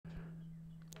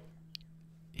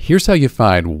Here's how you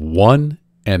find 1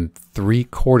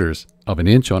 3/4 of an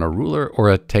inch on a ruler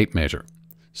or a tape measure.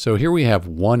 So here we have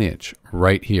 1 inch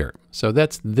right here. So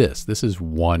that's this. This is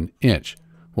 1 inch.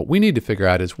 What we need to figure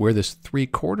out is where this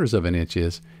 3/4 of an inch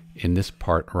is in this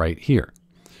part right here.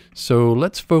 So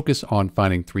let's focus on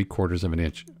finding 3/4 of an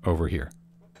inch over here.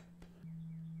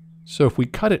 So if we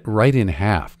cut it right in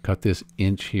half, cut this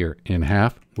inch here in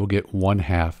half, we'll get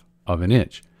 1/2 of an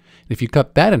inch. If you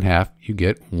cut that in half, you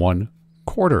get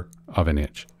 1/4 of an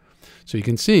inch. So you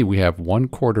can see we have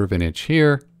 1/4 of an inch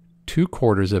here,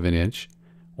 2/4 of an inch,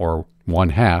 or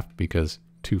 1/2, because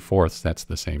 2/4, that's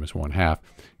the same as 1/2.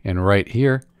 And right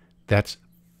here, that's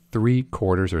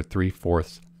 3/4 or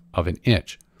 3/4 of an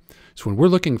inch. So when we're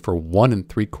looking for 1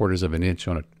 3/4 of an inch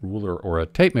on a ruler or a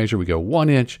tape measure, we go 1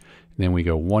 inch, and then we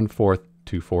go 1/4,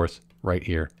 2/4, right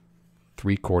here,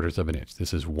 3/4 of an inch.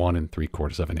 This is 1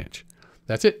 3/4 of an inch.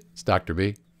 That's it. It's Dr.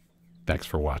 B. Thanks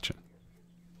for watching.